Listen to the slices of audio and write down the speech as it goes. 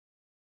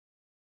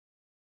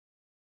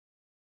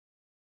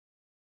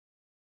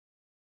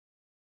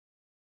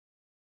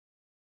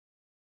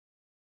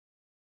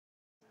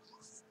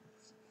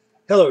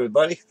Hello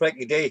everybody,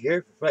 Frankie Day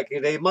here for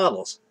Frankie Day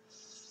Models.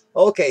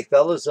 Okay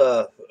fellas,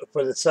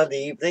 for the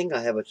Sunday evening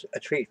I have a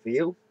treat for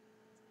you.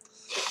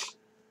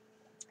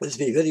 This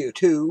will be video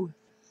 2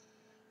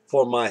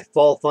 for my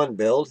fall fun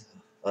build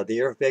of the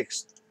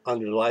Airfix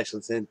under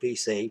license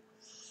NPC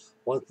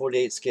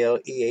 1.48 scale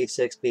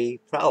EA-6B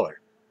Prowler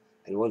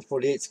and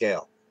 1.48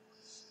 scale.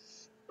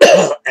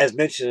 As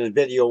mentioned in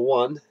video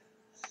 1,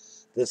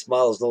 this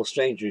model is no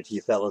stranger to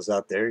you fellas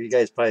out there. You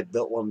guys probably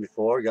built one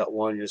before, got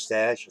one in your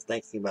stash, or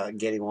thinking about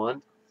getting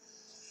one.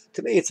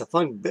 To me, it's a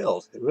fun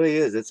build. It really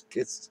is.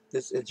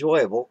 It's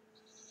enjoyable,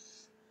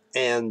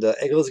 and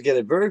it goes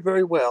together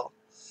very well.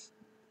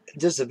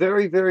 Just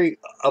a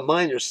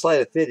minor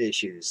slight of fit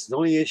issues. The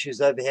only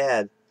issues I've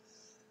had,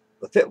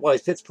 the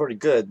fit-wise fits pretty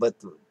good, but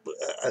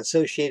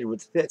associated with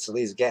the fits are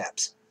these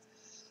gaps.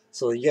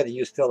 So you got to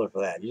use filler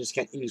for that. You just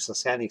can't use a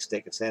sanding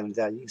stick and sand it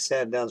down. You can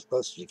sand it down as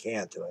close as you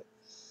can to it,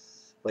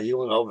 but you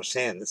want to over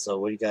sand it. So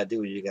what you got to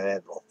do is you got to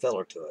add a little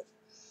filler to it.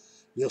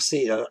 You'll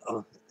see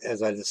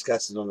as I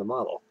discuss it on the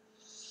model.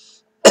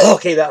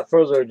 Okay, without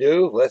further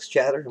ado, less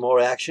chatter, more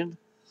action.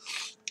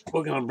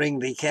 We're going to bring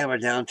the camera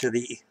down to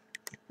the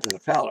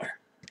prowler.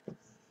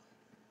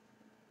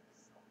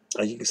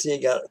 As you can see,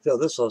 you got Phil.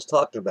 This is what I was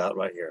talking about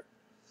right here.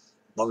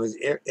 Along with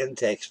the air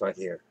intakes right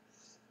here,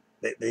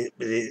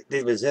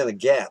 they was in a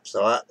gap.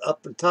 So up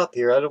on top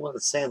here, I don't want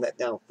to sand that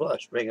down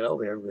flush. Bring it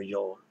over here because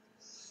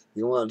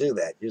you want to do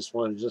that. You just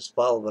want to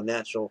follow the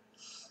natural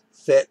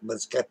fit, but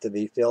it's got to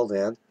be filled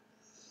in.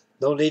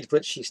 No need to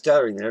put sheet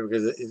stuttering there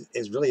because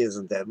it really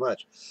isn't that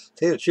much. To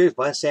tell you the truth,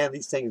 when I sanded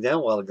these things down a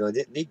while ago, I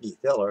didn't need any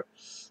filler.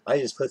 I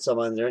just put some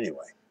on there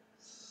anyway.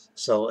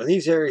 So in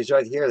these areas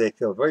right here, they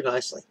fill very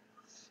nicely.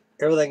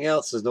 Everything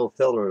else is no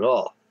filler at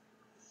all.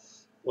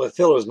 What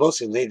filler is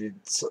mostly needed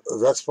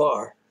thus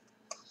far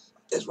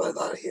is right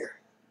out here.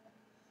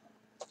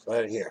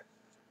 Right here.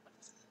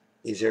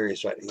 These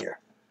areas right here.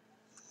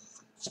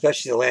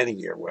 Especially the landing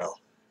gear well.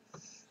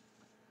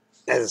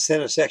 At the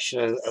center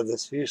section of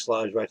this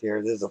fuselage right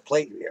here, there's a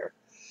plate here.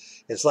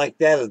 It's like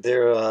that of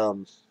their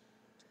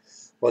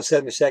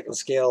 72nd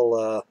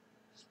scale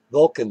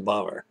Vulcan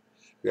bomber.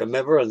 You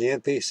remember on the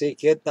NPC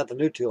kit, not the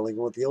new tooling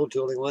one, the old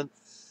tooling one,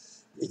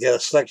 you got a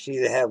selection.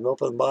 You either have an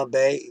open bomb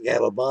bay, you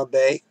have a bomb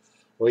bay,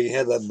 or you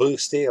have that blue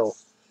steel.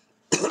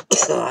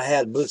 I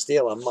had blue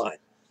steel on mine.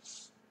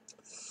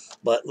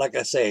 But like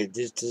I say,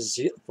 just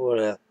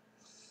for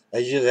I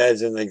use it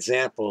as an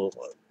example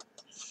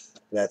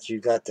that you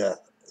got the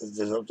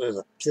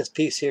this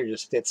piece here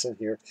just fits in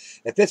here.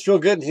 It fits real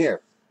good in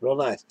here, real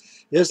nice.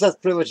 There's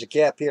not pretty much a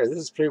gap here. This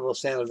is pretty well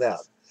sanded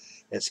out.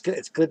 It's good.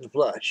 It's good and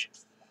flush.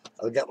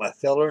 I've got my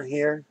filler in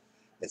here.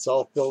 It's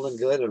all filled in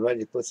good and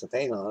ready to put some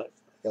paint on it.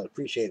 I gotta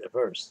appreciate it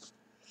first.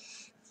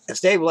 And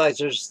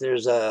stabilizers,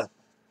 there's I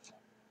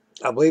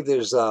believe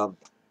there's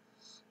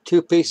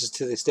 2 pieces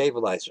to the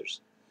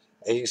stabilizers.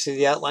 And you can see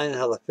the outline of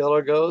how the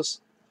filler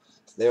goes.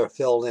 They were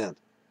filled in.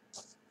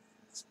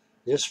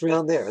 Just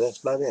around there. That's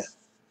about it.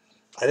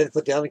 I didn't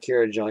put the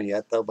undercarriage on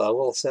yet, though, but I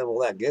will assemble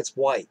that. It's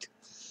white.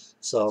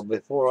 So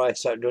before I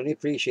start doing any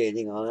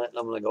appreciating on it,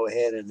 I'm going to go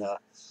ahead and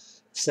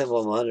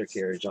assemble my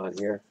undercarriage on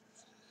here.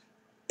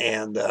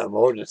 And my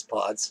ordnance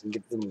pods, and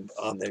get them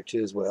on there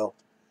too as well.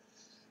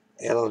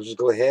 And I'll just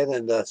go ahead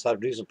and start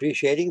doing some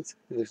appreciating,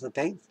 do some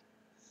paint.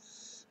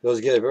 It goes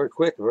together very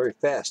quick, very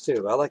fast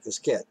too. I like this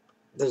kit.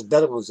 There's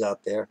better ones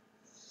out there.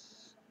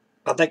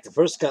 I think the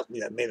first company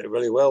that made it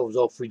really well was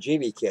old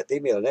Fujimi kit. They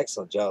made an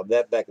excellent job of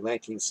that back in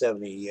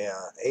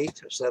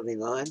 1978 or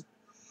 79.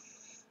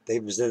 They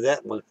presented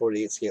that in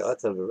 1.48 scale.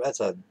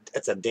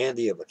 That's a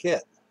dandy of a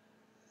kit.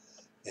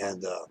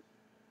 And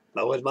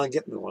I wouldn't mind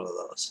getting me one of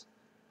those.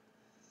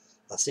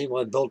 I seen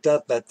one built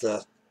up at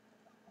the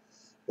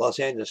Los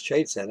Angeles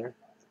Trade Center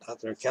out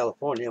there in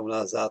California when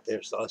I was out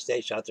there. So I was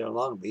stationed out there in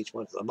Long Beach,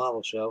 went to the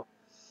model show.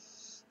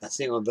 I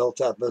seen one built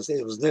up.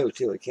 It was new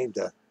too. It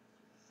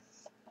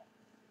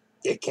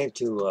came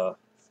to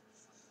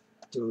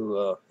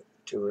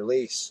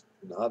release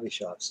in the hobby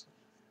shops.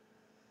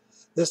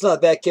 This is not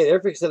a bad kit.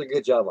 Airfix did a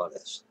good job on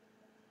this.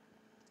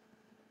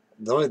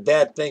 The only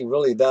bad thing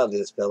really about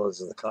this,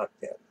 fellas, is the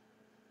cockpit.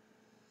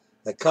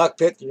 The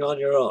cockpit, you're on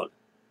your own.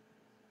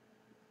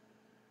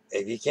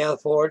 If you can't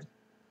afford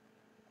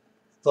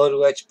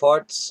photo etch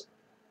parts,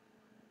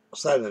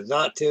 decided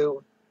not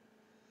to,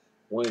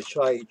 want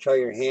to try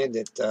your hand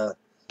at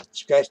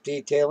scratch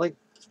detailing,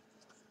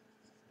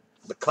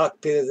 the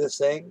cockpit of this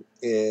thing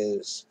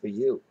is for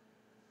you.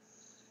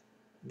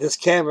 This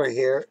camera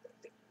here,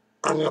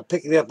 I'm going to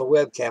pick it up a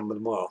webcam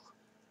tomorrow.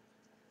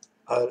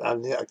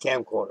 On a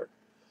camcorder.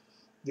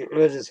 Get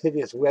rid of this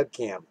hideous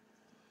webcam.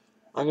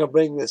 I'm going to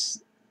bring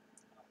this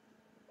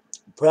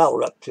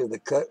Prowler up to the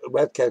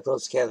webcam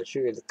close to the show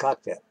you the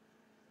cockpit.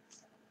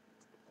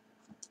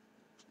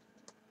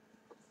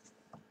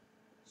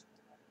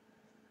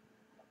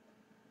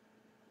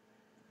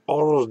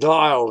 All those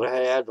dials I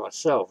had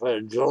myself. I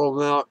had to drill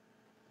them out.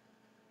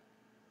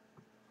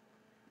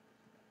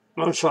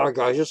 I'm sorry,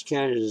 guys. This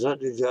camera does not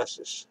do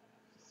justice.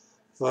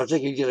 But I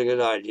think you get a good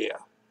idea.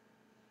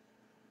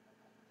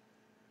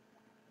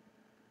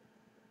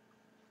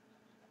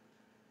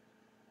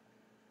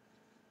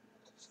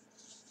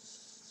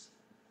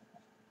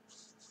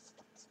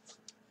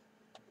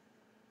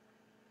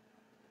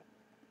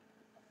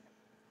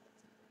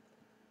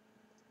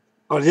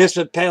 On the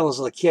instrument panels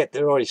of the kit,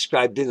 they're already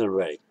scribed in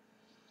already.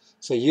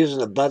 So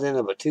using a butt end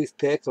of a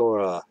toothpick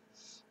or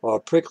a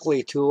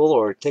prickly tool,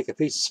 or take a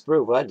piece of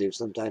sprue. What I do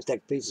sometimes,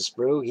 take a piece of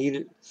sprue, heat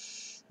it,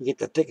 you get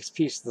the thickest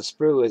piece of the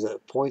sprue as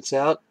it points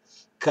out,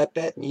 cut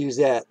that and use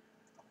that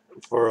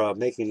for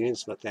making your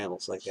instrument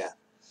panels like that.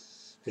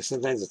 Because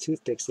sometimes the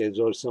toothpicks, they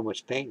absorb so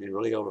much paint and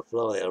really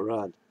overflow, they'll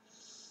run.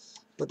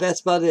 But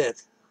that's about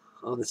it.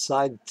 On the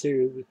side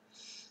tube,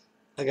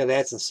 I got to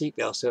add some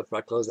seatbelts so if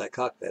I close that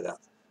cockpit up.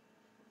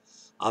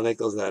 I'll make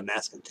those out of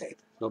masking tape.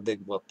 No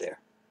big whoop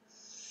there.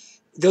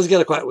 It goes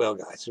together quite well,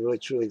 guys. It really,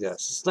 truly does.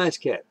 It's a nice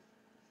kit.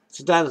 It's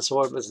a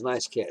dinosaur, but it's a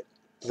nice kit.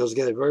 It goes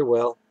together very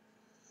well.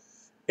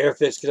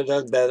 Airfix could have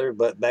done better,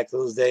 but back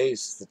those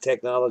days, the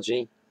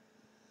technology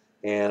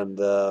and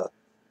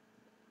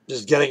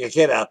just getting a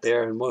kit out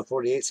there in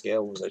 1/48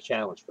 scale was a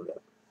challenge for them.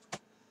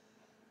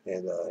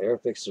 And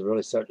Airfix is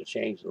really starting to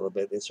change a little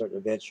bit. They're starting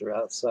to venture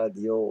outside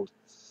the old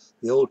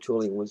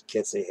tooling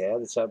kits they had.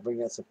 They started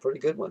bringing out some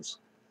pretty good ones.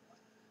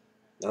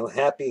 I'm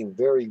happy and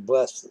very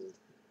blessed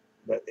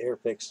that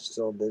Airfix is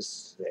still in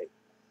business today.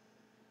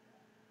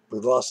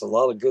 We've lost a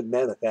lot of good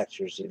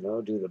manufacturers, you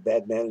know, due to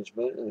bad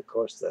management, and of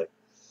course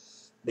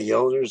the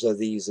owners of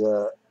these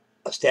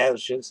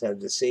establishments have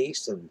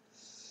deceased, and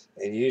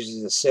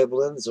usually the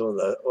siblings or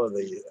the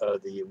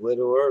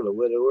widower or the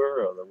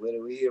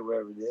widowee or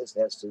whoever it is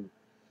has to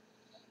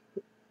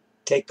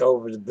take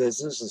over the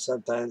business, and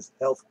sometimes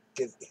health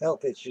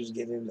issues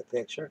get in the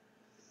picture,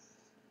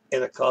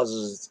 and it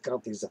causes the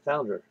companies to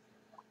founder.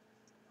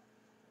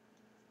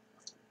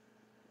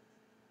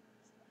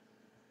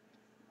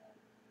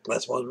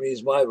 That's one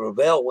reason why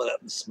Revell went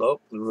up in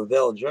smoke, and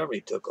Revell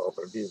Germany took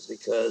over,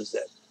 because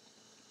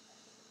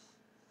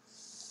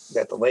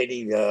that the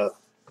lady, I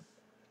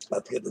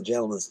forget the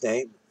gentleman's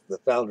name, the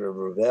founder of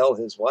Revell,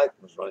 his wife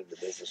was running the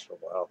business for a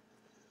while.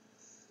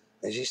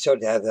 And she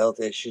started to have health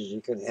issues. You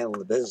couldn't handle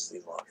the business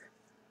any longer.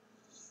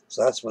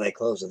 So that's when they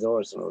closed the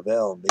doors on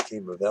Revell and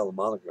became Revell and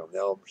Monogram.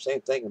 Now,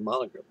 same thing in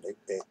Monogram.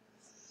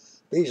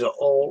 These are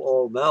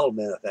old metal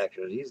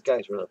manufacturers. These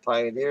guys were the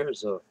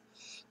pioneers of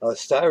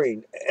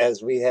styrene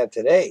as we have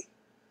today.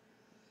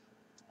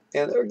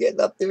 And they're getting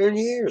up there in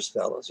years,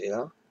 fellas, you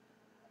know.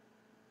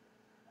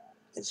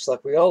 It's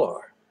like we all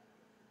are.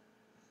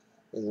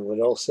 And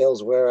when old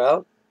cells wear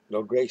out,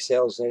 no gray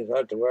cells, they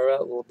start to wear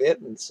out a little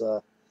bit, and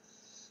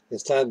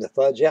it's time to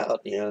fudge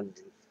out, you know,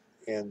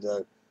 and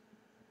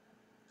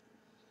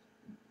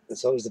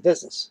so is the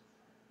business.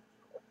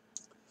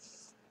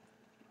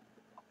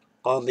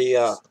 On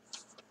the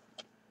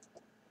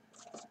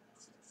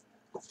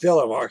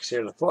filler marks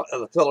here,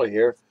 the filler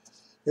here,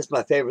 this is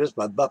my favorite. This is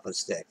my buffing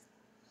stick.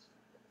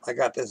 I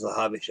got this at a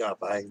hobby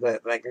shop. I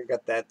got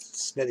that at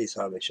Smitty's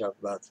hobby shop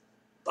about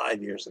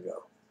 5 years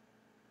ago.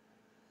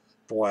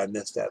 Boy, I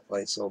missed that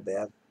place so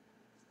bad.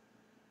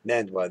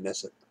 Man, do I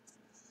miss it.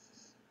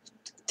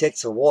 Take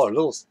some water, a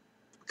little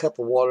cup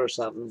of water or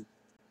something.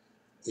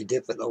 You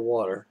dip it in the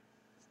water,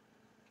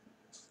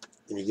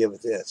 and you give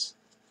it this.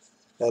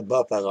 That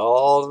buff out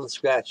all the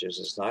scratches.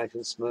 It's nice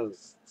and smooth.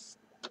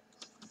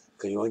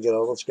 Because you want to get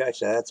all the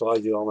scratches. That's why I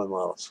do all my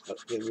models. I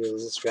get rid of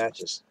the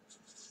scratches.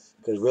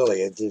 Because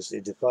really, it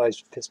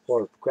defies piss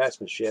poor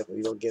craftsmanship if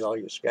you don't get all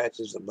your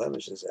scratches and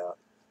blemishes out.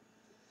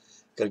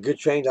 Because good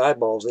trained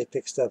eyeballs, they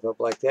pick stuff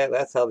up like that.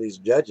 That's how these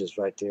judges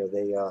right there,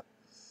 they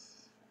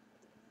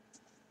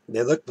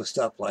look for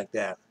stuff like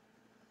that.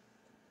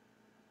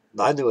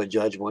 I knew a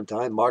judge one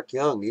time, Mark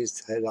Young.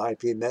 He's head of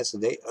IPMS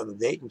of the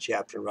Dayton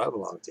chapter where I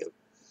belong to.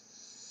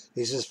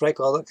 He says, Frank,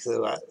 all I look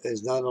through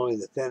is not only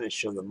the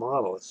finish of the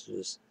model, it's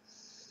just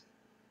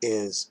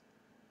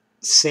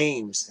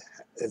seams,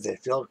 if they're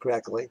filled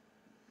correctly,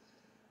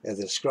 if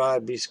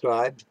they're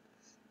rescribed,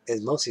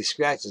 and mostly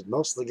scratches.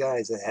 Most of the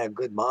guys that have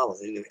good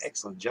models, they do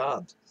excellent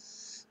jobs,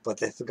 but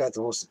they forgot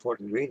the most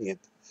important ingredient.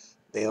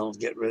 They don't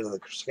get rid of the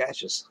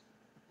scratches.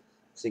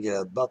 So you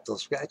gotta buff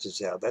those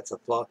scratches out. That's a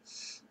flaw.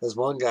 There's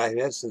one guy, for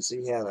instance,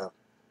 he had a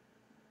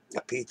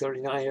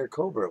P39 Air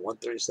Cobra at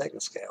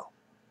 1/32 scale.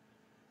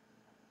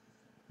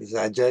 He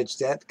said, I judged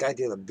that. The guy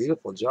did a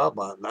beautiful job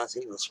on it, not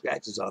seeing the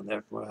scratches on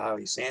there from how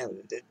he sanded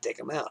it. Didn't take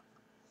them out.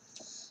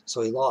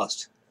 So he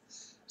lost.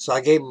 So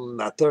I gave him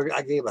a third.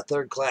 I gave him a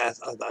third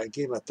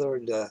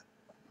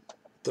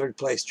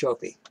place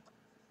trophy.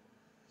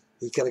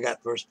 He could have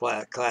got first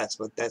class,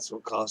 but that's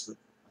what cost it.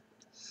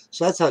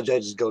 So that's how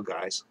judges go,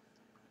 guys.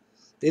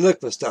 They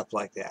look for stuff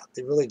like that.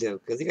 They really do,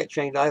 because they got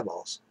trained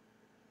eyeballs.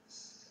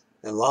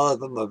 And a lot of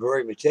them are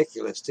very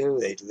meticulous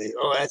too.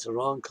 Oh, that's the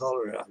wrong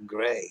color of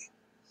gray.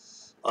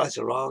 Oh, that's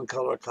the wrong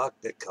color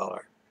cockpit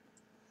color.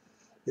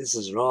 This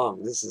is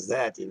wrong. This is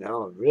that. You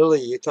know,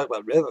 really, you talk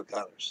about rivet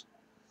colors.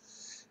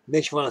 It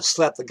makes you want to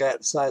slap the guy at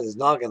the side of his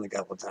noggin a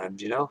couple of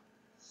times. You know,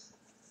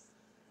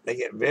 they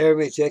get very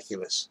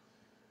meticulous.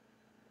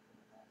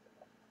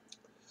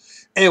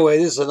 Anyway,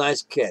 this is a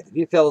nice kit. If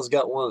you fellas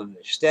got one in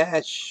your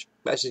stash,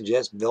 I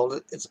suggest build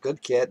it. It's a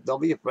good kit.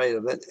 Don't be afraid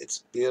of it.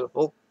 It's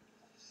beautiful.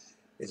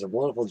 It's a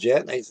wonderful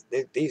jet.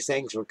 These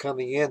things were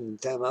coming in the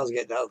time I was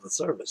getting out of the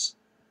service.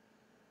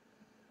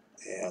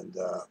 And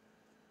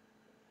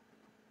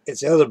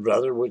its other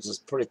brother, which is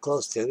pretty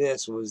close to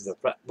this, was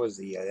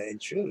the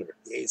intruder,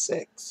 the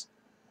A6.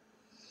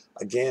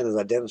 Again, as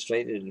I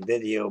demonstrated in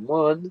video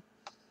 1,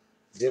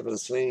 the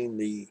difference between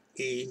the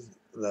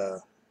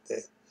the,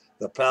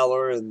 the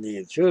Prowler and the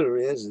intruder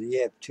is that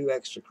you have 2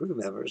 extra crew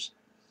members,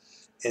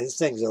 and this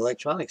thing's an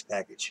electronics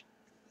package.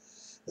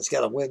 It's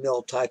got a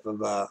windmill type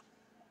of a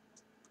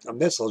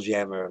missile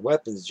jammer, a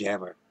weapons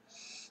jammer.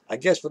 I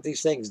guess what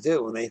these things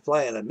do when they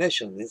fly on a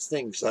mission, these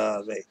things,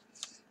 as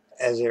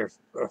they're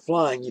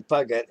flying, you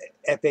probably got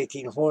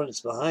F-18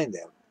 Hornets behind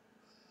them.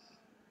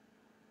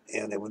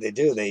 And when they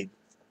do, they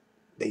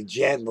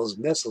jam those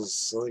missiles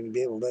so they can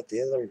be able to let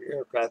the other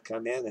aircraft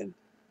come in and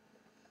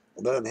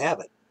let them have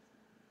it.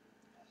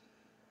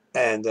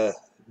 And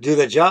do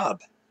the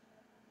job.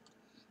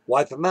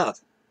 Wipe them out.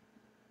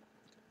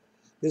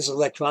 This is an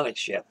electronic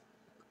ship.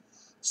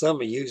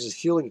 Some uses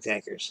fueling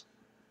tankers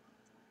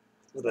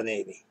with the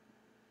Navy.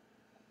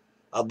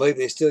 I believe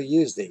they still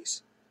use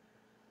these.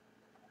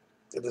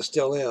 If they're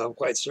still in, I'm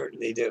quite certain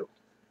they do.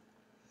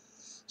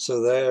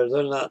 So they're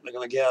not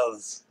going to get out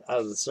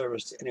of the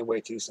service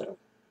anyway too soon.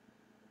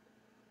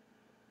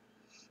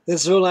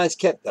 This is real nice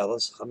kit,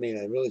 fellas. I mean,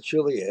 it really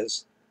truly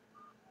is.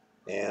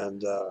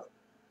 And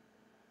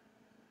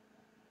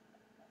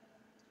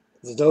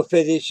there's no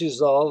fit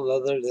issues at all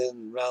other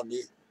than around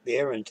the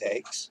air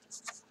intakes.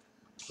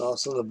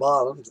 Also the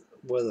bottom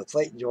where the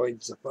plate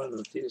joins the front of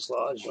the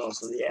fuselage, and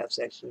also the aft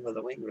section where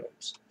the wing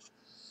roots.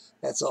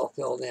 That's all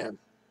filled in.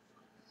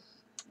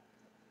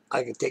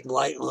 I can take a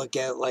light and look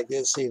at it like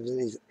this, see if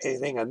there's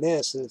anything I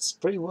missed, and it's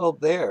pretty well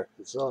there.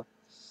 So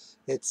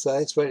it's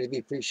ready to be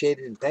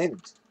appreciated and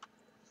painted.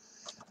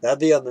 That'll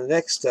be on the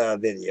next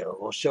video.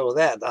 We'll show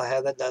that. I'll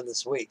have that done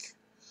this week.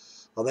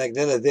 I'll make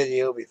another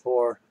video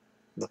before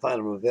the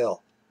final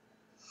reveal.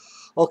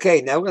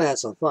 Okay, now we're going to have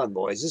some fun,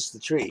 boys. This is the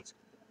treat.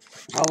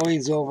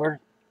 Halloween's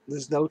over.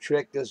 This is no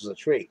trick. This is a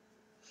treat.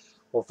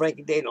 Well,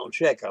 Frankie Day don't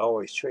trick. I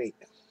always treat.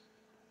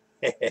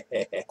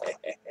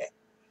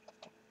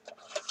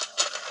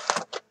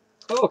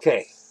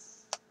 Okay.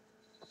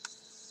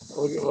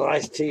 We'll get the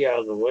iced tea out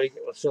of the way.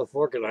 Get myself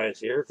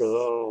organized here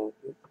because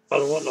I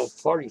don't want no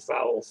party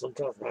foul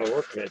sometimes when I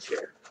work bench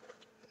here.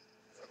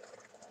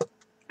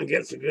 I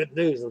get some good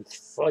news. I'll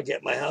probably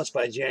get my house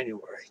by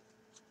January.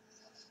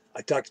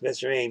 I talked to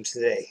Mr. Ames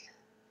today.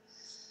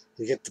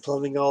 To get the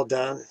plumbing all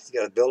done, he's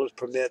got a builder's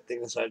permit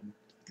thing, so I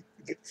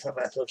get some of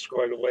that stuff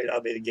squared away.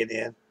 I'll be able to get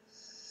in.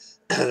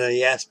 And then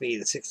he asked me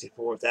the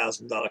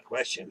 $64,000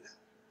 question.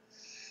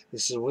 He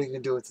says, "What are you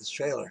gonna do with this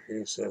trailer?"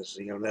 He says,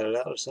 "You gonna let it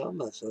out or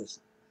something?" I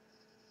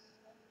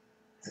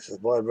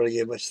said, "Boy, I really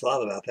gave much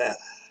thought about that."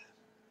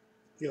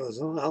 He goes,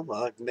 "Oh,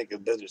 I can make a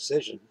better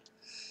decision."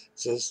 He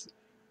says,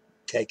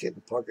 "Take it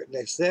and park it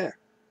next there."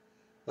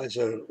 I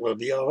said, "Will it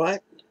be all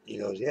right?" He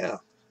goes, "Yeah."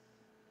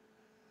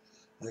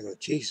 I go,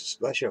 "Jesus,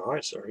 bless your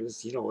heart, sir.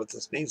 You know what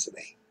this means to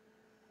me."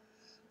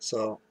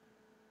 So,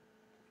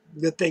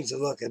 good things to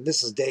look at.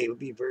 Mrs. Day would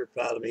be very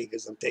proud of me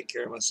because I'm taking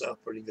care of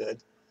myself pretty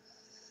good.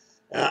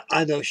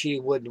 I know she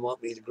wouldn't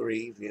want me to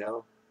grieve, you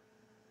know.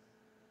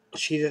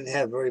 She didn't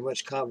have very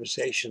much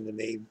conversation to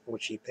me when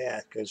she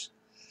passed because,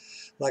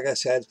 like I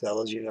said,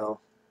 fellas, you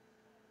know,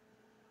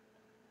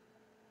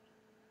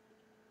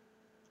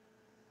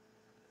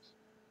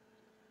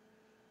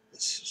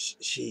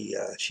 she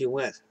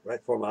went right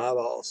before my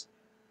eyeballs.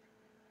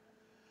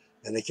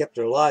 And they kept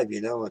her alive, you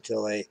know,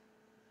 until they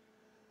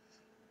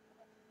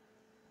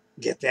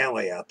get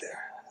family out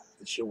there.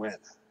 And she went.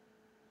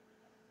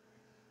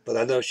 But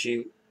I know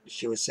she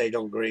would say,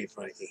 "Don't grieve,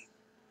 Frankie."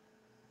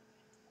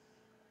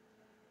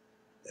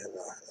 And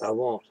I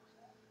won't.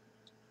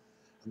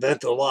 I've been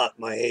through a lot at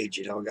my age,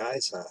 you know,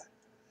 guys.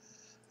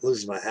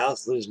 Losing my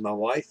house, losing my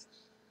wife.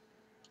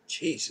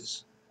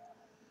 Jesus.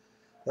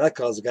 That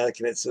caused a guy to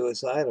commit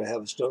suicide or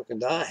have a stroke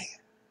and die.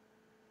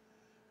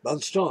 But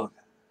I'm strong.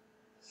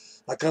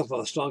 I come from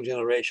a strong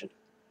generation.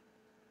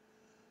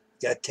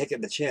 You got to take it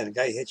in the chin. A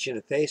guy hits you in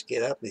the face,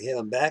 get up and hit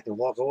him back and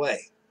walk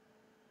away.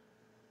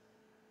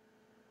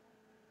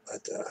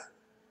 But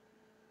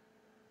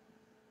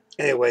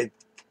anyway,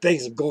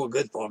 things are going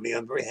good for me.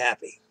 I'm very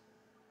happy.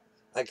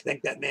 I can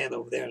thank that man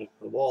over there on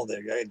the wall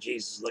there. Guy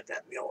Jesus looking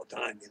at me all the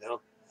time, you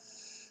know.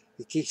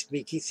 He keeps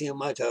me on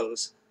my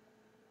toes.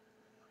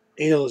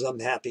 He knows I'm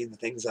happy with the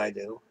things I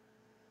do.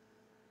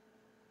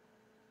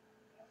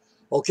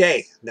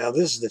 Okay, now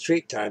this is the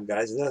treat time,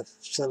 guys. Enough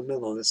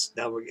sentimentalness.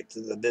 Now we get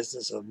to the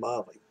business of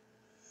modeling.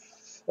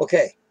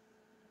 Okay.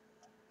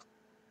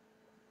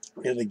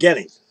 In the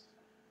beginning,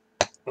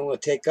 I'm going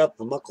to take up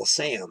from Uncle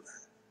Sam.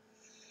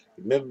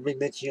 Remember me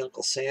mentioning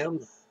Uncle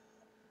Sam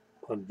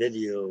on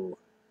video?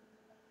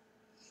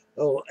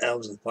 Oh, I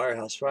was in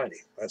Firehouse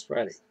Friday. Last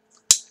Friday.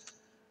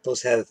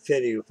 Supposed to have a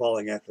video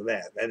following after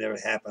that. That never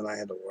happened. I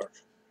had to work.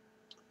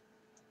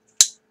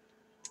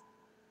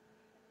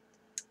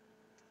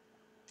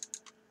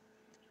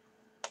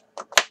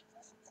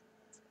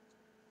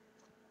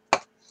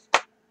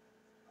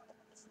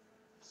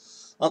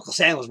 Uncle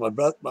Sam was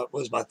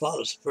my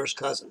father's first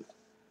cousin,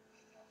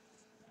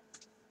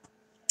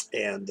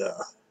 and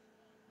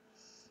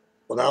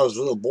when I was a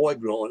little boy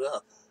growing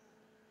up,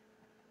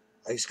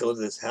 I used to go to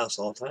this house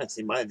all the time.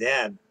 See, my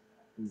dad,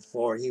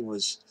 before he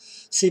was,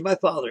 see, my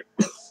father,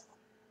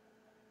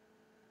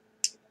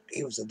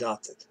 he was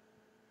adopted.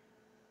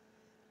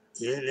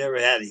 He never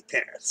had any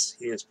parents.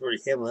 He was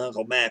pretty, him and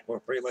Uncle Mac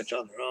were pretty much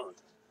on their own.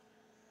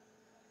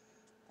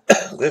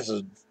 This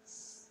is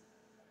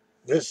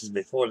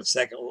before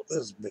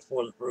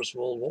the First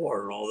World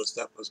War and all this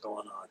stuff was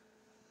going on.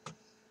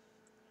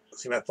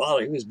 See, my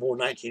father, he was born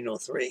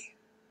 1903.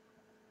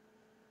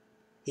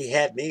 He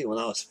had me when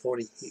I was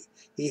 40.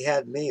 He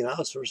had me when I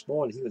was first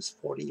born. He was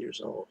 40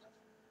 years old.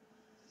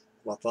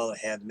 My father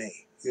had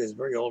me. He was a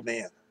very old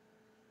man.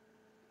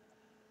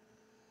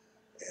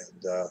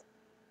 And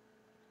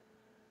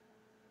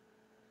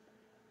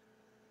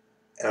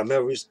I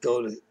remember I used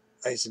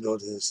to go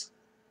to his,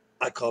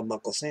 I called him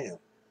Uncle Sam.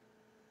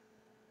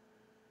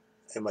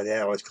 And my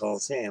dad always called him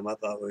Sam. I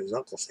thought it was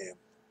Uncle Sam.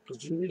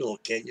 Because you're a little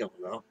kid, you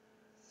don't know.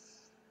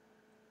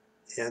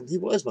 And he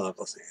was my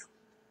Uncle Sam.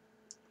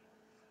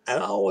 And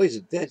I always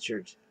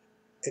ventured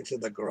into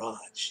the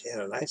garage. He had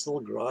a nice little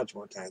garage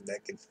one time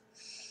that could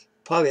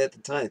probably at the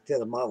time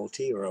fit a Model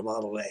T or a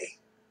Model A.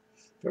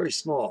 Very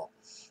small.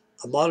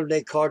 A modern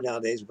day car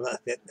nowadays would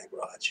not fit in that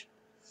garage.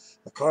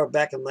 A car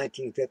back in the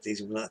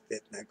 1950s would not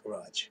fit in that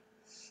garage.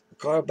 A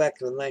car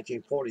back in the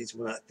 1940s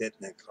would not fit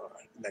in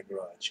that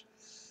garage.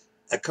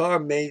 A car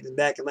made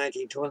back in the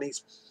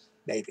 1920s,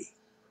 maybe.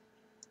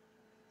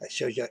 That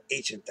shows you how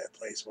ancient that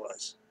place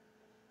was.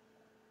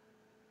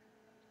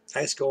 I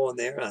used to go in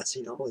there and I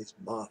seen all these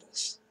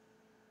models.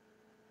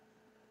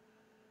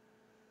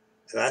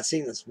 And I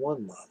seen this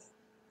one model.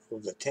 It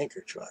was a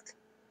tanker truck.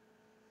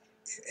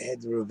 It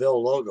had the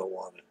Revell logo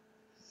on it.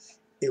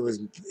 It was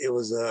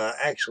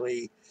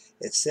actually,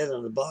 it said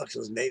on the box it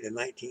was made in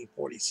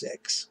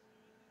 1946.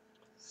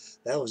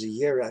 That was a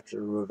year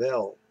after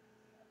Revell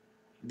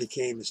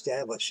became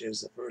established as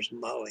the first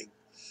modeling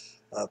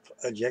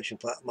injection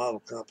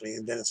model company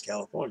in Venice,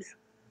 California.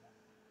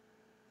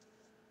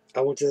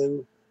 I went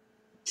to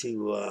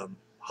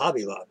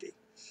Hobby Lobby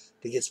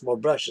to get some more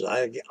brushes.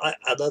 I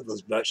love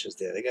those brushes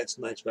there. They got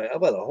some nice brushes. I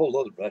bought a whole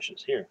load of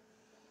brushes here.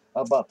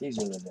 I bought these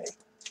the other day.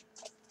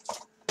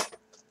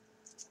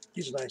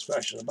 These are nice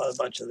brushes. I bought a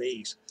bunch of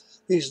these.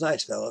 These are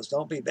nice, fellas.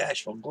 Don't be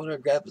bashful. Go in there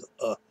and grab,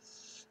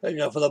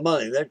 for the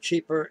money. They're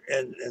cheaper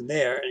and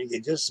there, and you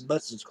get just as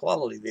much as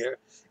quality there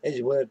as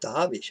you would at the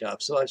hobby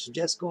shop. So I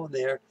suggest going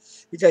there.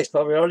 You guys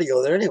probably already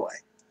go there anyway.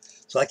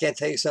 So I can't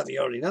tell you something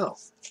you already know.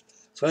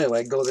 So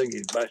anyway, go there and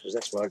get brushes.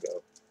 That's where I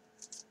go.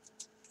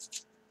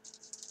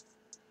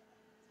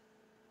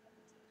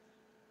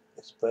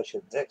 This brush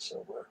is deck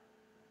somewhere.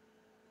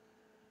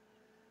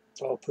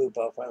 Oh, poop.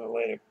 I'll find it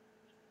later.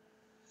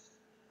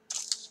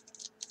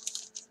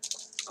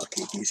 I'll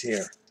keep these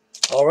here.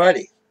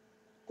 Alrighty.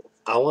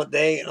 I went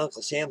there in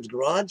Uncle Sam's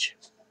garage,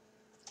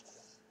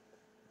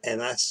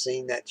 and I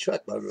seen that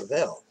truck by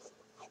Revell.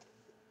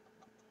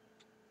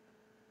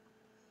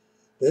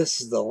 This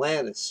is the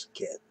Lannis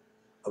kit,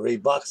 a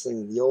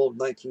reboxing of the old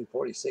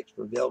 1946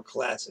 Revell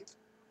Classic.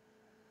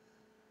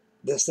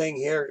 This thing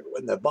here,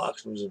 when the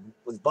box was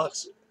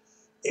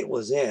it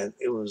was a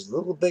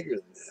little bigger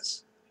than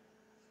this,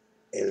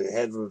 and it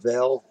had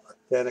Revell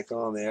authentic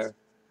on there,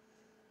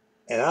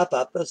 and I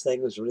thought this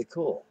thing was really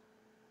cool.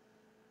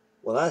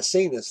 When I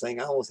seen this thing,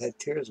 I almost had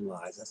tears in my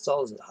eyes. I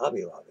saw it at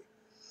Hobby Lobby.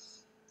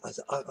 I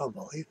said,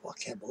 unbelievable! I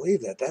can't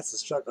believe that. That's the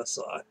truck I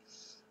saw.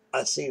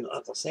 I seen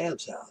Uncle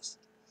Sam's house.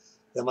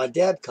 Then my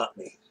dad caught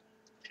me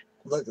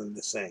looking at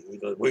this thing. He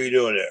goes, "What are you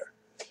doing there?"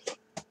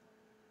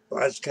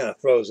 Well, I just kind of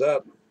froze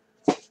up,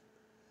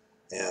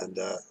 and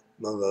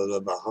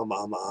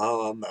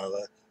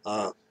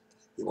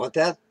you want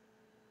that?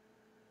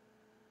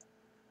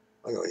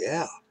 I go,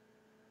 "Yeah,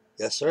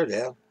 yes, sir,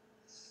 Dad."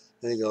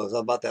 Then he goes,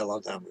 "I bought that a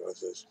long time ago." It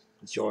says,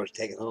 "It's yours.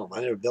 Take it home."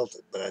 I never built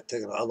it, but I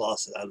took it. I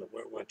lost it. I don't know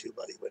where it went to,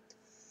 buddy. But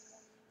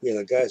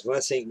guys, when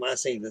I seen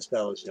this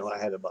fellas, I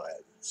had to buy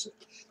it.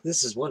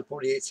 This is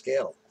 1/48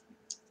 scale.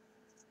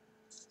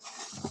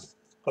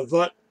 I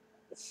bought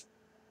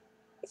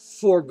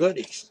 4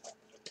 goodies.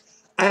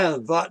 I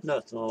haven't bought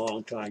nothing in a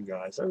long time,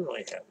 guys. I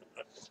really haven't.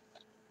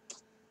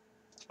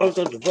 Oh,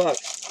 the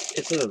box.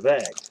 It's in a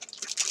bag.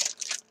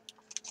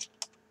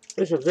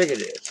 This is how big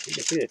it is. You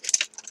can see it.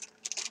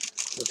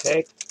 The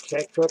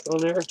tank truck on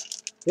there.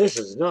 This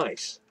is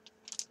nice.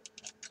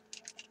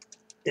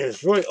 And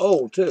it's really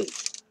old too.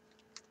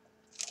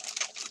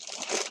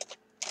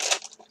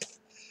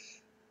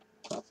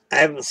 I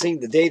haven't seen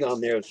the date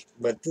on there,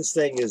 but this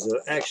thing is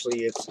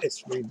actually it's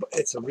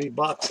a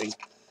reboxing.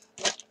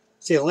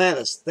 See,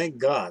 Atlantis, thank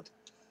God,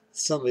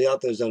 somebody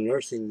out there is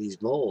unearthing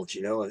these molds,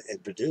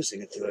 and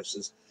producing it to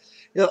us.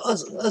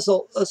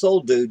 Us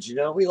old dudes,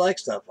 we like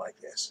stuff like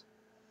this.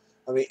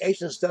 I mean,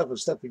 ancient stuff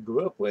is stuff we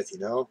grew up with,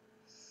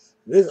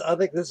 I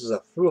think this is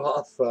a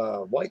Fruhoff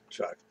white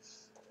truck.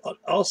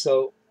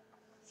 Also,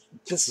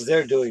 this is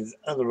they're doing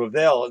on the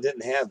Revell. It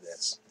didn't have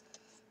this.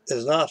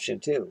 There's an option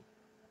too.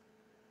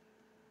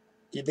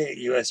 You made it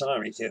U.S.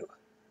 Army too.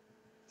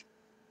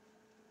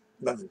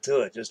 Nothing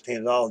to it. Just paint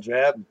it all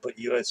drab and put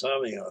U.S.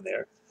 Army on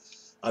there.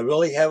 I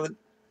really haven't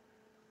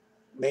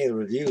made a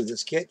review of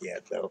this kit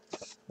yet, though.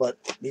 But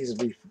this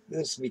will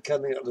be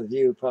coming up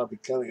review, probably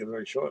coming up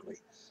very shortly,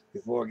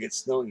 before it gets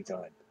snowing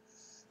time.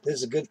 This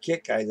is a good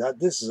kit, guys.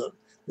 This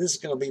is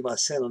going to be my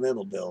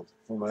sentimental build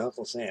for my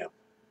Uncle Sam.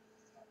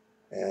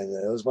 And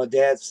it was my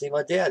dad. See,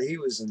 my dad, he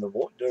was in the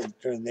war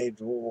during the age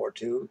of World War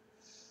II,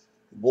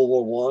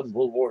 World War I,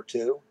 World War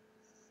II,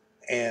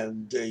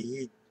 and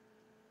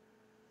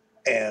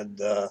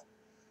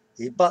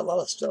he bought a lot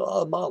of stuff, a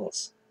lot of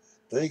models.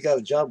 Then he got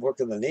a job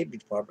working in the Navy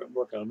Department,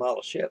 working on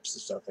model ships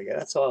and stuff like that.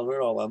 That's how I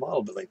learned all my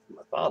model building from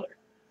my father.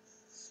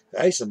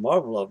 I used to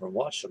marvel over and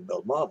watch them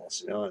build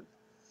models, you know. And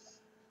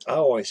I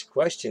always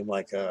questioned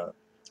like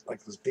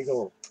those big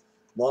old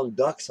long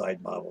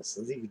dockside models.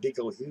 These big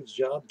old huge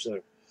jobs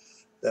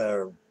that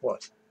are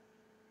what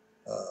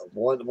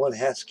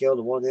 1/2 scale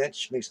to 1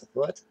 inch makes a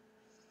foot.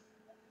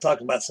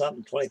 Talking about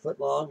something 20 foot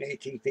long,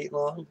 18 feet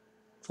long,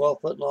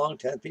 12 foot long,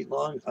 10 feet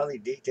long, highly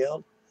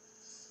detailed.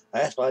 I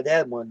asked my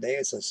dad one day.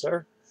 I said,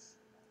 "Sir,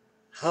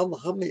 how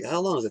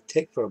long does it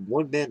take for a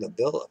man to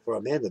build a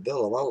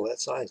model that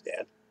size,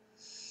 Dad?"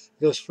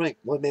 He goes, "Frank,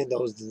 one man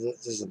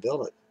doesn't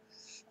build it.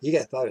 You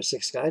got 5 or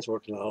 6 guys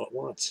working on it at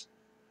once."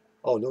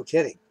 Oh, no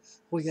kidding.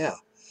 Well, yeah.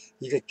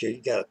 You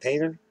got a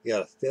painter, you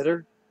got a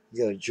fitter,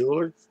 you got a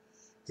jeweler.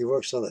 He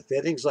works on the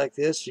fittings like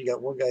this. You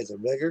got one guy's a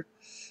rigger,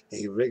 and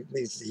he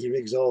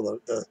rigs all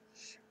the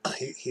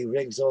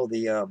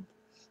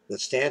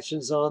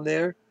stanchions on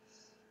there,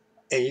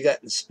 and you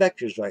got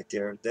inspectors right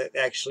there that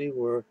actually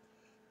were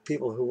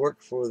people who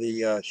work for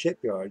the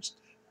shipyards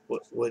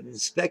would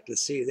inspect to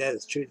see that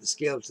it's true to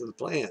scale to the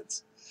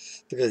plans,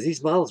 because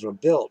these models were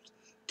built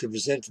to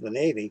present to the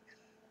Navy.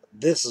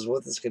 This is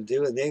what this can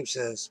do, and the Navy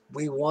says,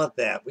 we want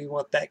that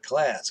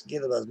class,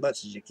 give them as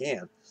much as you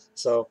can.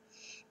 So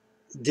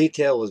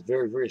detail was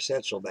very, very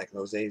essential back in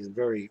those days, and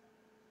very,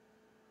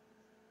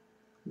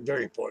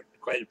 very important,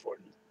 quite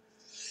important.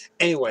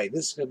 Anyway,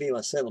 this is going to be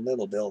my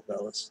sentimental build,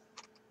 fellas.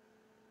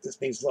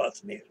 This means a lot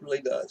to me, it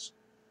really does.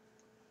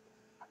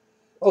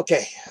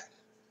 Okay,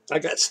 I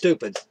got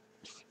stupid.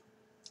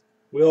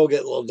 We all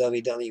get a little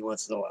dummy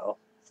once in a while.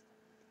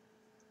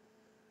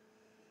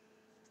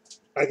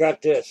 I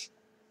got this.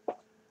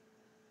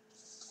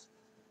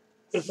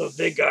 This is a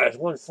big guy. It's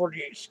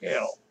 1/48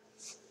 scale.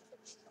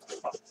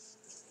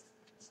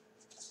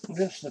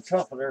 This is the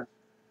trumpeter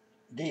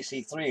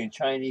DC3 in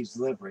Chinese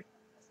delivery.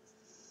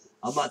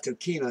 I'm not too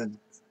keen on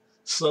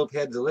slope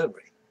head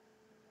delivery,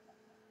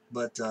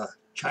 but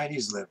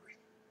Chinese delivery.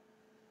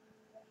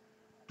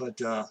 But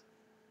I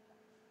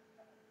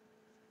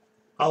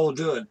will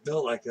do it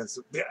built like this.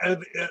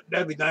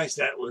 That'd be nice.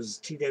 That was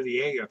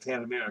TWA or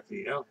Pan America,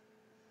 you know.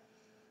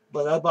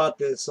 But I bought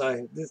this.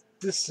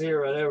 This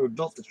here I never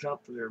built the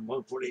trumpeter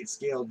 1/48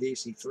 scale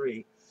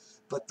DC3,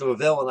 but the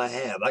Revell one I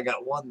have. I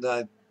got one that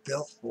I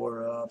built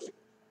for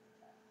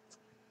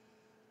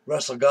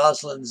Russell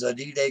Gosling's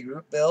D-Day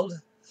group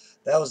build.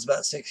 That was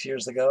about 6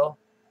 years ago.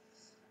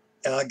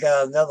 And I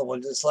got another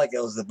one just like it.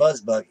 It was the Buzz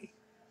Buggy,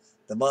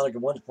 the Monica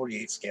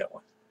 1/48 scale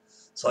one.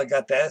 So I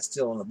got that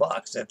still in the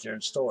box out there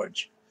in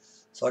storage.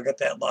 So I got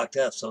that locked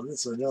up. So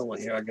this is another one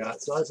here I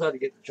got. So I decided to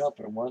get the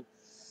trumpeter one.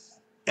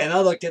 And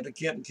I looked at the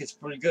kit, and the kit's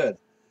pretty good.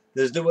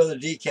 There's no other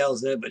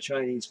decals in it but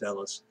Chinese,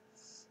 fellas.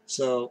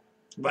 So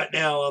right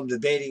now I'm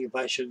debating if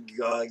I should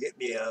get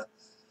me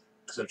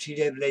some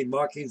TWA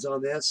markings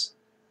on this,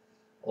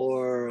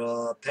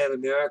 or Pan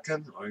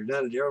American, or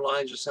United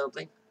Airlines or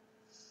something.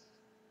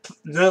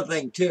 Another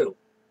thing too,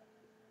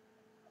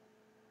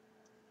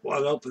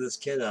 while I open this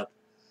kit up,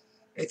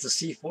 it's a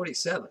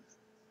C-47.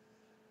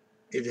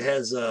 It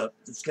has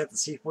it's got the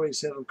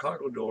C-47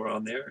 cargo door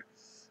on there,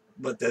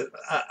 but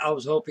I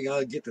was hoping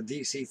I'd get the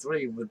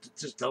DC3 with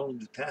just only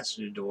the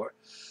passenger door.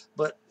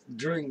 But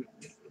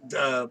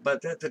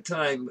but at the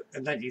time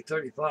in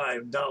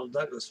 1935, Donald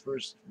Douglas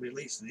first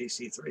released the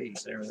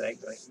DC3s and everything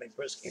when they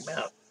first came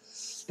out.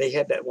 They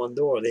had that one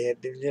door. They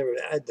never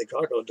had the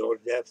cargo door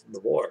after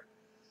the war.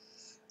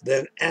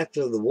 Then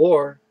after the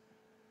war,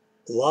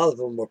 a lot of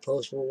them were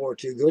post-World War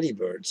II goodie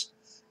birds,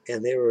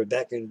 and they were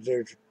back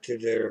to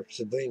their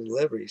civilian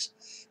deliveries,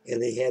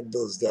 and they had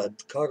those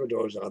cargo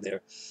doors on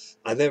there.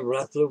 I remember when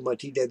I flew my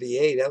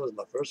TWA, that was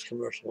my first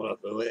commercial one I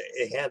flew.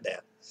 It had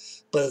that,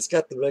 but it's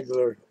got the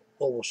regular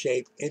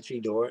oval-shaped entry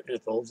door, and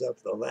it folds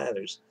up the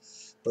ladders.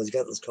 But it's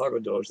got those cargo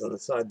doors on the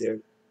side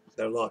there.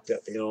 They're locked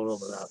up. They don't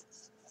open up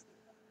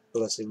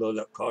unless they load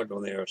up cargo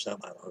in there or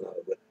something. I don't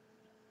know, but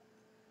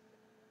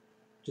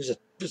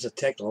just a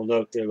technical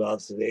note there of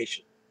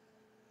observation.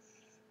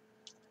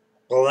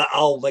 Well,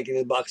 I'll make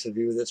an inbox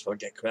review of this before I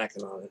get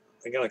cracking on it.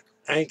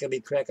 I ain't gonna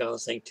be cracking on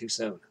this thing too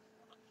soon.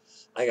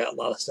 I got a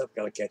lot of stuff I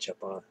gotta catch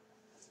up on.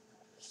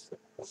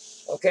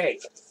 Okay,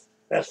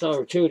 that's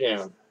number 2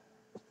 down.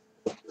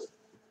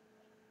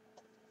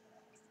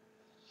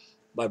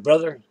 My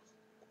brother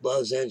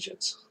loves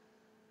engines.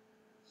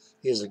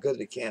 He's a good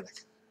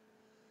mechanic.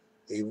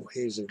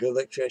 He's a good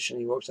electrician.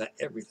 He works on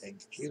everything,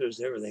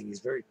 computers, everything. He's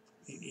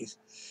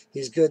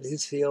good in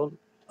his field.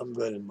 I'm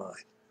good in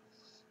mine.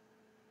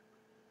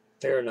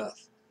 Fair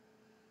enough.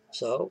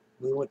 So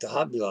we went to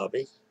Hobby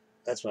Lobby.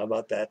 That's when I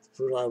bought that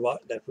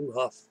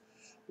Fruhoff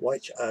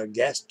white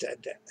gas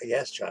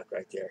truck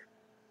right there.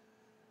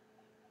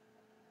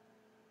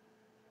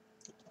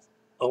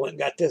 I went and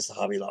got this at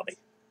Hobby Lobby.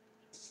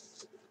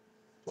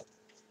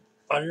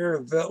 I never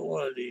built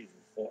one of these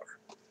before.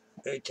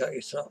 Let me tell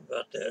you something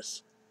about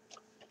this.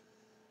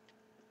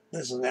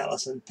 This is an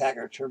Allison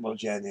Packard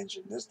turbojet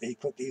engine. They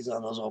put these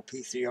on those old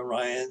P3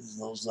 Orions,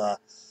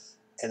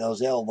 and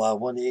those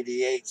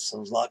L188s,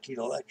 those Lockheed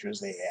Electras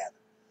they had.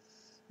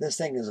 This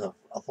thing is a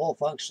full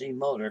functioning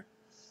motor.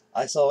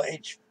 I saw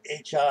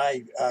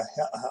HI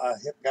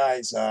hip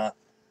guys.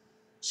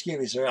 Excuse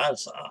me, sir. I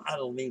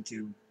don't mean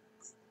to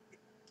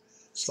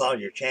slaughter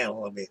your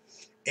channel. I mean,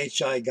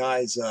 HI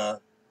guy's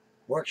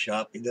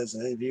workshop. He does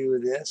an interview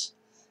with this,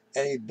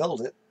 and he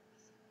built it.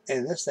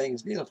 And this thing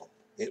is beautiful.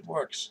 It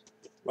works.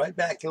 Right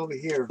back over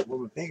here where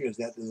my finger's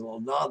at, there's a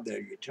little knob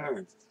there you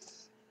turn.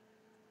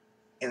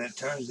 And it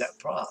turns that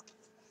prop.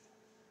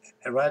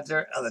 And right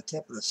there on the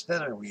tip of the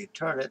spinner, when you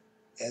turn it,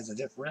 it has a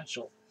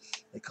differential.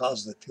 It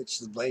causes the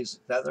pitch of the blades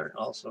to feather and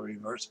also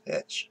reverse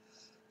pitch.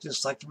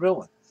 Just like the real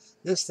one.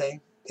 This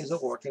thing is a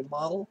working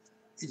model.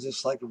 It's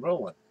just like the real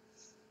one.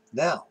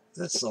 Now,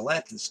 this is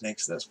Atlantis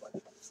makes this one.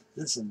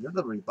 This is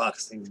another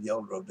box thing with the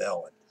old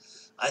Rodell one.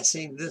 I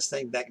seen this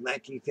thing back in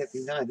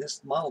 1959.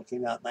 This model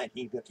came out in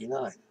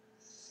 1959.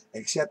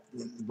 Except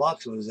the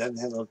box was in,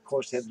 and of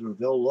course had the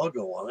Revell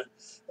logo on it.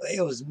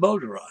 It was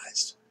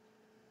motorized.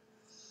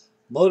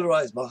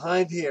 Motorized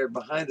behind here,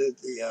 behind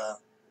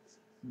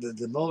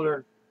the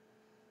motor.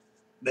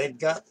 They've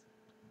got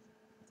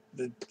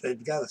a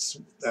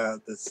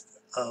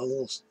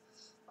little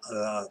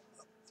a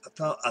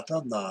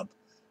thumb knob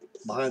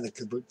behind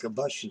the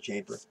combustion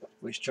chamber,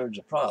 which turns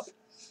the prop.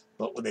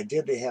 But what they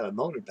did, they had a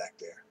motor back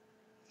there.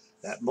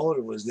 That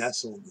motor was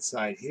nestled on the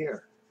side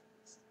here.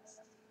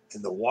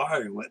 And the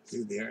wire went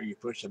through there, and you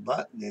push a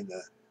button, and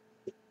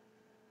it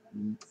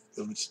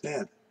would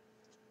spin.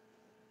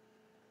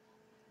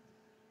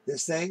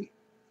 This thing,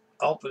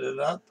 open it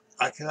up,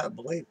 I cannot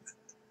believe it.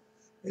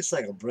 It's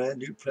like a brand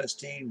new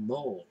pristine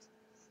mold.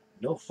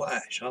 No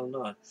flash, I'm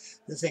not.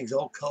 This thing's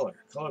all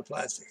color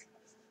plastic.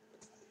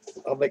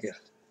 I'll make a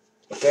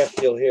fast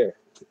deal here.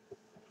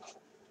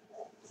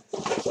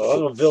 So I'm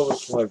going to build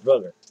this for my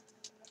brother.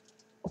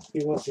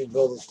 He wants me to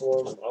build this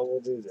for him, I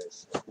will do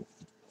this.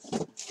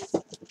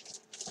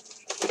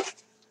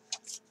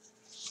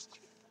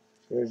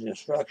 Here's the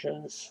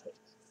instructions.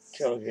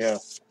 Tells you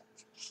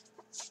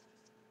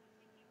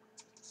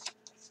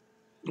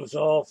it's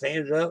all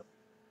fans up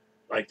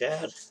like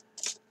that.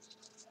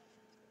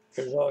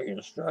 Here's all your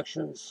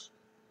instructions.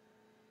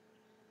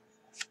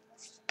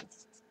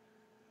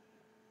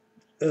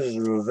 This is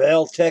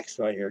Revell text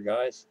right here,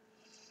 guys.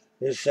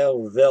 This is how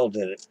Revell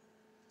did it.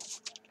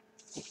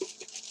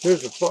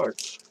 Here's the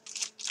parts.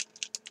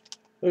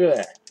 Look at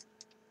that.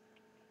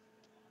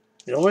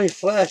 The only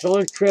flash,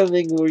 only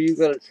trimming where you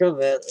got to trim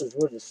that is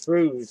where the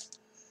screws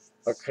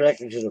are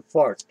connected to the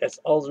part. That's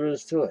all there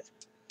is to it.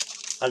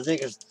 I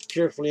think it's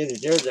carefully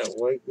engineered that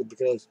way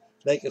because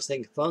make this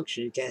thing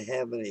function, you can't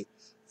have any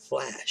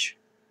flash.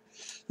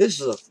 This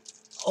is the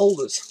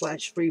oldest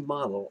flash-free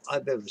model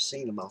I've ever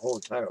seen in my whole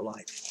entire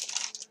life.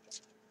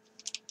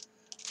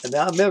 And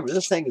now remember,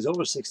 this thing is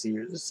over 60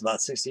 years. This is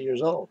about 60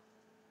 years old.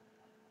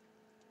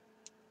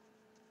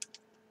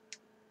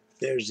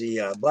 There's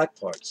the black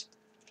parts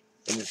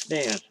in the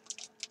stand.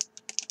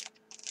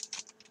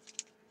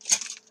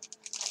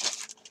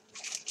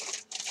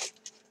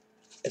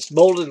 It's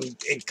molded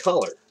in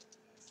color.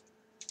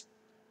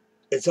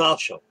 It's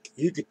optional.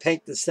 You could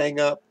paint this thing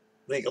up,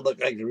 make it look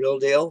like the real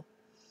deal,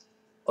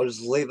 or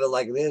just leave it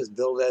like it is,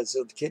 build it as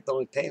if the kid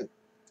only paint it.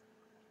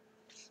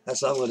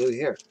 That's what I'm going to do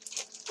here.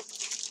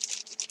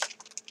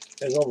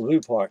 There's all the blue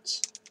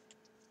parts.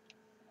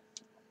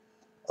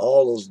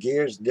 All those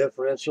gears,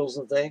 differentials,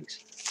 and things.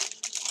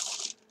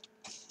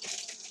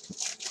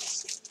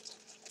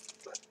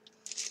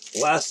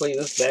 Lastly,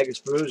 this bag of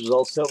sprues is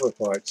all silver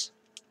parts.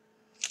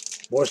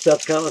 More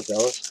stuff coming,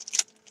 fellas.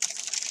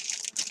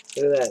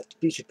 Look at that.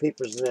 Piece of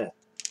papers in that.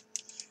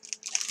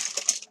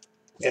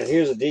 And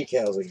here's the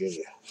decals they give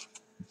you.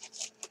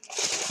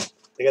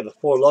 They got the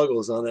 4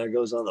 logos on there. It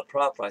goes on the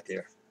prop right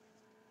there.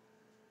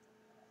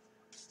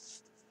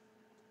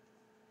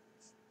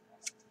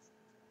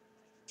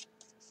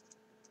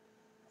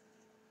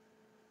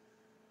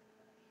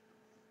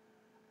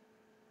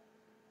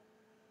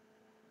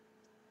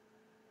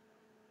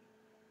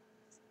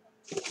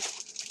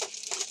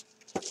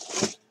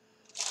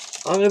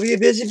 I'm going to be a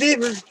busy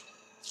beaver.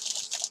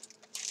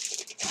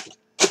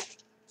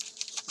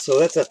 So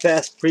that's a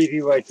fast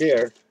preview right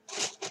there.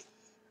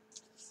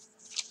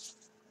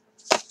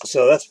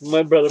 So that's for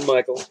my brother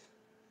Michael.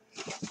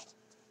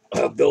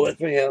 I'll build it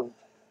for him.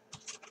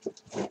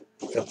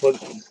 I'll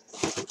put it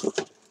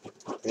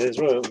in his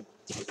room.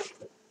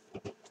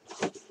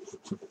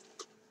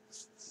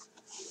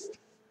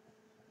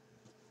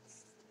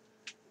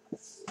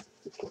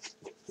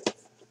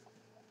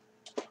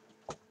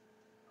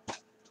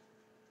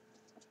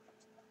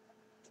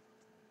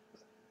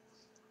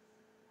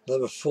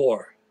 Number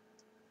 4.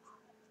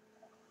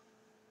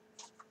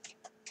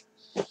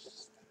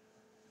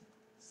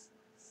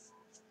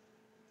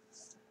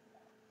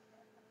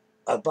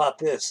 I bought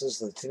this. This is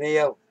the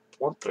Teneo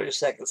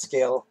 1/32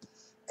 scale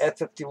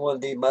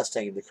F51D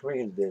Mustang, the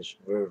Korean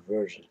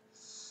version.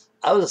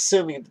 I was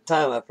assuming at the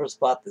time I first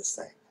bought this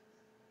thing,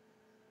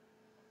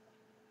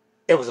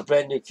 it was a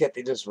brand new kit.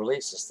 They just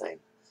released this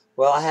thing.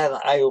 Well, I had an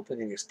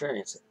eye-opening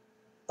experience.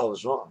 I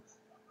was wrong.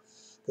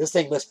 This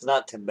thing must have been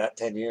out about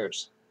 10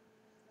 years.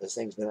 This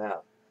thing's been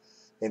out.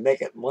 They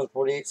make it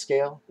 1/48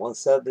 scale,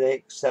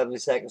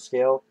 1/72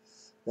 scale,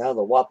 now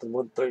the whopping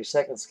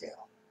 1/32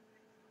 scale.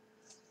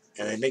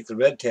 And they make the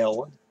red tail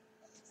one.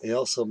 They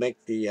also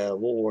make the World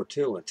War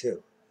II one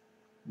too.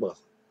 Well,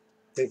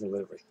 different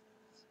delivery.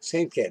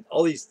 Same kit.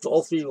 All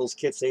 3 of those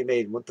kits they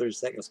made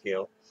 1/32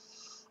 scale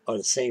are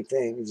the same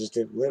thing, just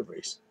different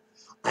deliveries.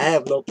 I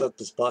haven't opened up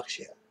this box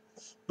yet,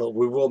 but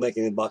we will make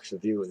an in-box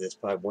review of this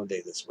probably one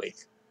day this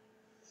week.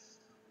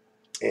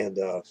 And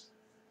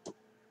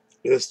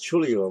it's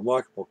truly a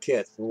remarkable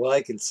kit. From what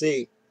I can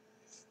see,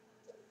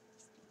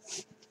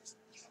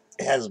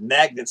 it has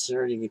magnets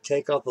there, and you can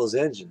take off those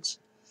engines.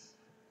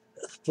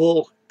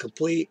 Full,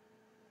 complete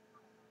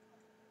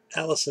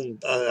Allison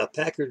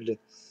Packard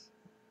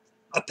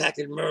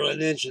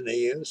Merlin engine they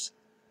use.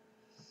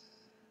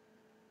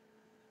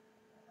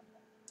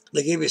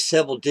 They give you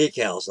several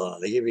decals on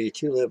it. They give you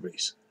 2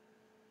 liveries.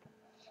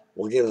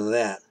 We'll give them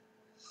that.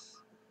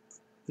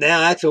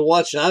 Now, after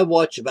watching, I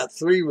watched about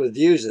 3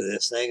 reviews of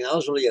this thing. I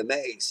was really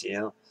amazed, you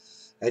know,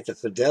 at the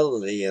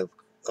fidelity of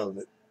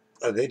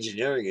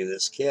engineering in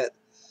this kit.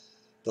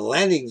 The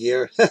landing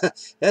gear,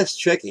 that's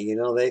tricky, you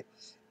know.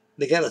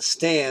 They got a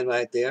stand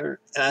right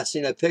there, and I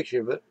seen a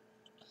picture of it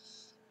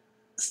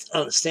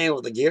on a stand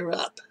with the gear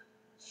up.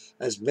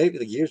 As maybe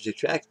the gear's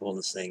retractable on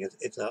this thing.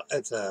 It's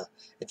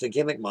a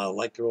gimmick model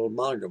like the old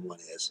monogram one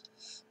is,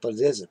 but it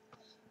isn't.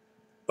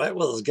 Right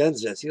where those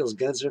guns are. See those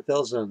guns there,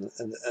 fellas, on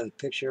the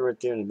picture right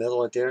there in the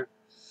middle right there,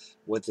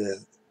 with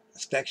the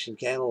inspection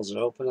panels are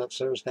open up,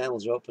 service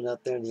panels are open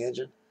up there in the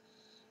engine,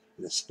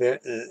 and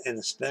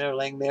the spinner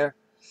laying there.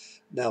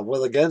 Now, where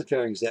the gun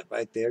fairing's at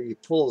right there, you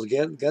pull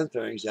those gun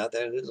fairings out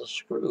there, and there's a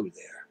screw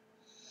there.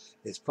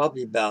 It's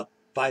probably about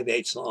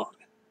 5/8 long,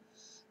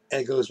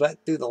 and it goes right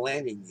through the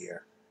landing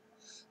gear.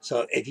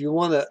 So if you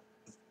want to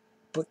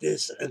put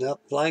this in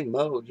up flying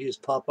mode, you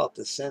just pop up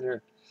the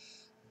center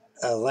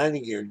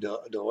landing gear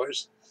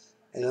doors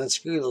and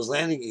unscrew those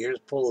landing gears,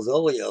 pull those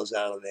oleos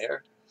out of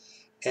there,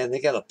 and they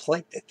got a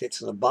plate that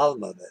fits in the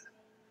bottom of it,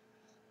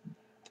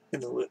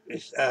 and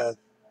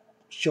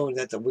showing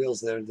that the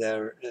wheels are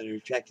there in a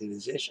retracted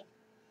position.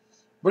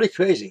 Really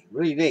crazy,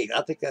 really neat.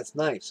 I think that's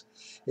nice.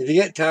 If you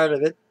get tired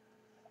of it,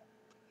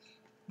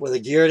 with the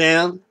gear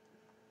down,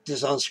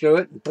 just unscrew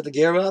it and put the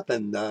gear up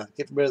and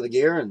get rid of the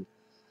gear and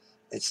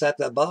slap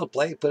that bottom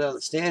plate, put it on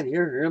the stand.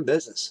 You're in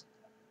business.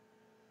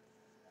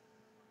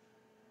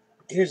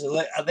 Here's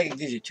I think it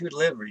gives you 2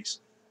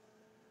 deliveries.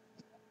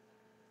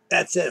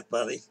 That's it,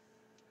 buddy.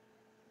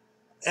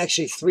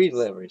 Actually, 3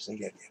 deliveries they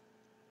give you.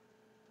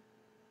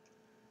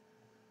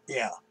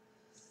 Yeah.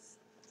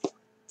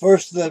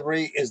 First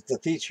delivery is the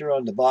feature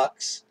on the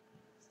box,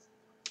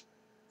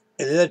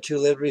 and the other 2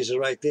 deliveries are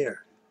right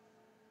there.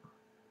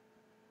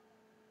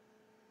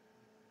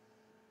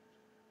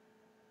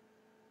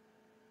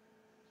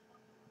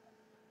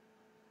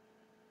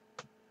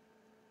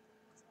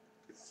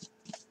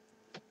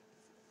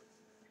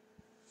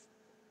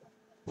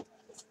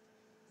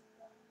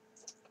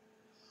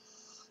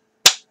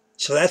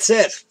 So that's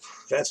it.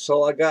 That's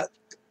all I got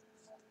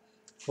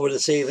for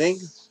this evening.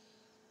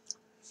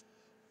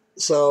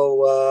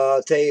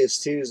 So today is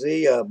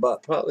Tuesday,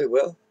 but probably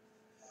will.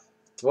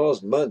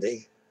 Tomorrow's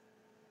Monday.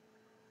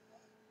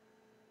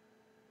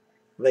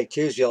 I think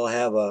Tuesday I'll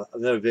have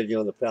another video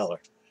on the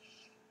Prowler.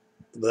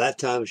 By that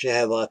time, I should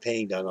have a lot of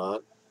painting done on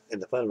it,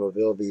 and the final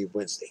reveal will be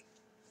Wednesday.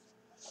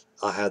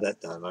 I'll have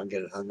that done. I'll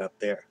get it hung up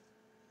there.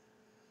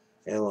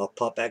 And I'll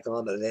pop back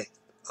on today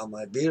on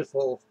my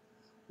beautiful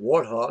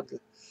Warthog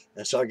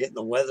and start getting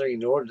the weathering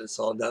and ordnance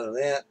all done on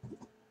that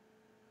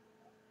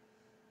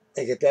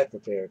and get that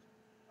prepared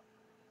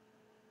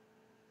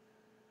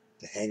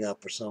to hang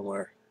up or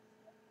somewhere.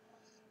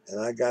 And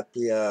I got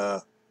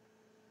the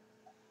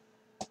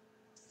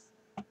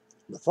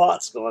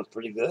thoughts going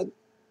pretty good.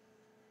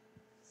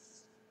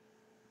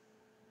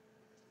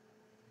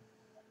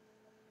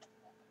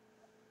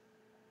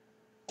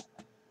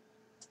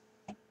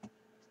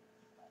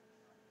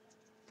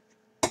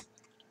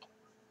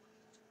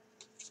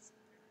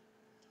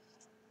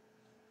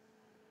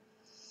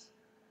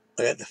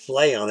 I got the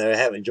fillet on there. I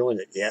haven't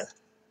joined it yet.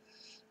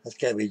 That's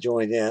got to be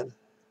joined in.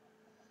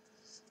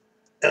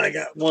 And I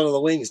got one of the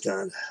wings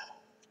done.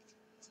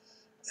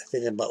 I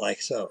fit in about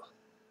like so.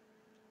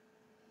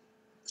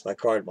 It's my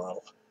card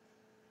model.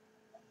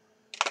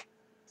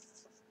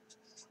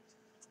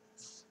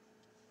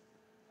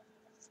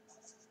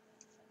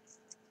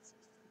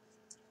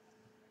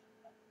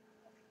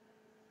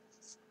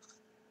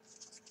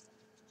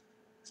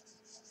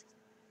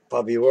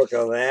 Probably work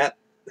on that.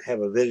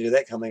 Have a video of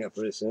that coming up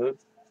pretty soon.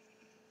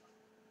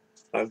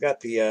 I've got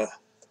the, let's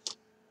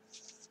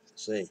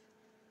see.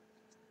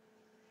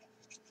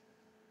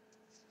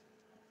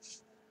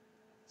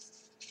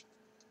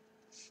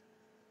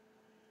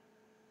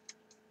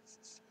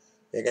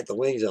 I got the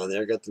wings on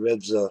there. I got the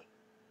ribs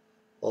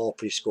all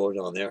pre-scored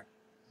on there.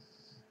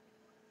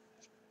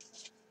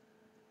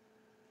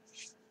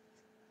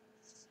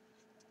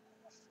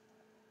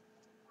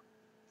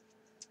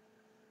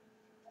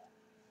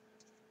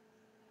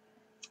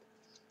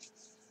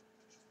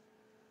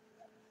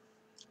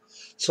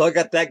 So I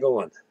got that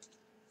going.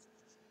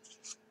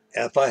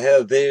 If I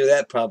have a video of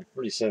that, probably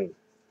pretty soon.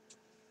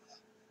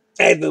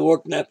 I've been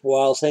working that for a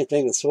while. Same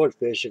thing with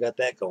swordfish. I got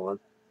that going.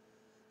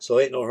 So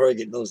ain't no hurry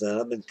getting those done.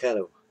 I've been kind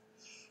of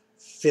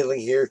fiddling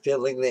here,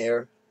 fiddling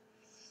there.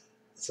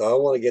 So I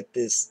want to get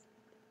this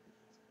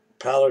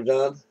prowler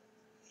done.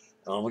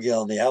 I'm going to get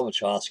on the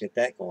albatross, get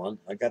that going.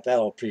 I got that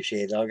all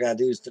appreciated. All I got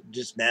to do is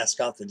just mask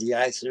off the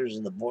de-icers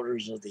and the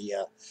borders of the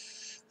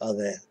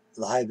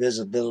high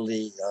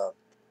visibility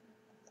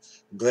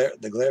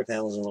the glare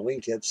panels on the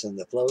wingtips and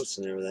the floats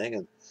and everything,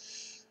 and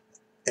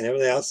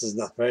everything else is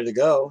not ready to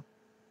go.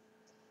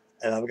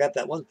 And I've got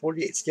that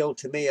 1.48 scale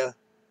Tamiya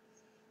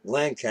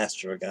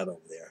Lancaster I got over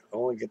there. I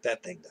want to get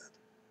that thing done.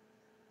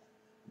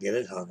 Get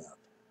it hung up.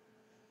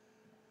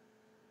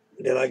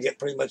 And then I get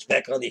pretty much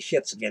back on these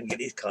ships again, get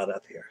these caught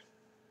up here.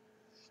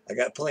 I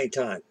got plenty of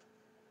time.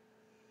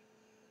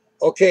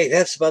 Okay,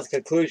 that's about the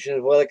conclusion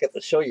of what I got to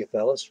show you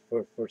fellas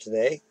for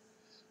today.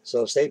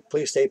 So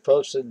please stay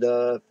posted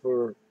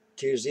for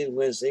Tuesday and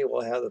Wednesday.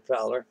 We'll have the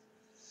prowler.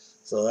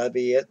 So that'll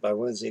be it. By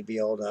Wednesday, it'll be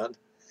all done.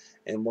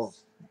 And we'll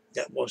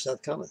got more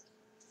stuff coming.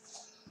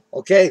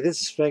 Okay,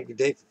 this is Frankie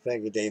Day from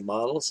Frankie Day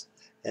Models.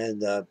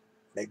 And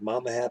make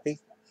mama happy.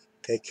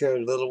 Take care of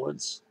the little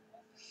ones.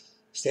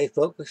 Stay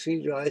focused,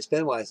 feed your eyes,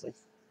 spend wisely.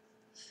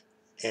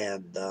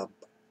 And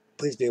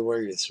please be aware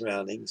of your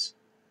surroundings.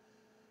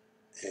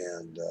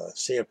 And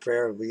say a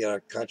prayer we get our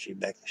country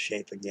back to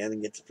shape again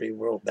and get the free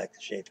world back to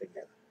shape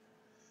again.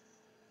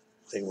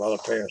 Take a lot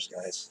of prayers,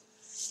 guys.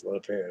 A lot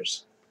of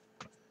prayers.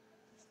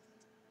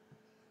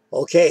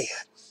 Okay,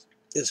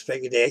 this is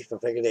Frankie Day from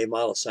Frankie Day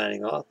Model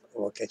signing off.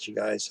 We'll catch you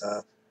guys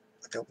a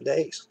couple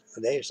days,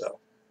 a day or so.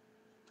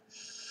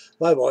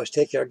 Bye, boys.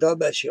 Take care. God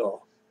bless you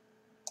all.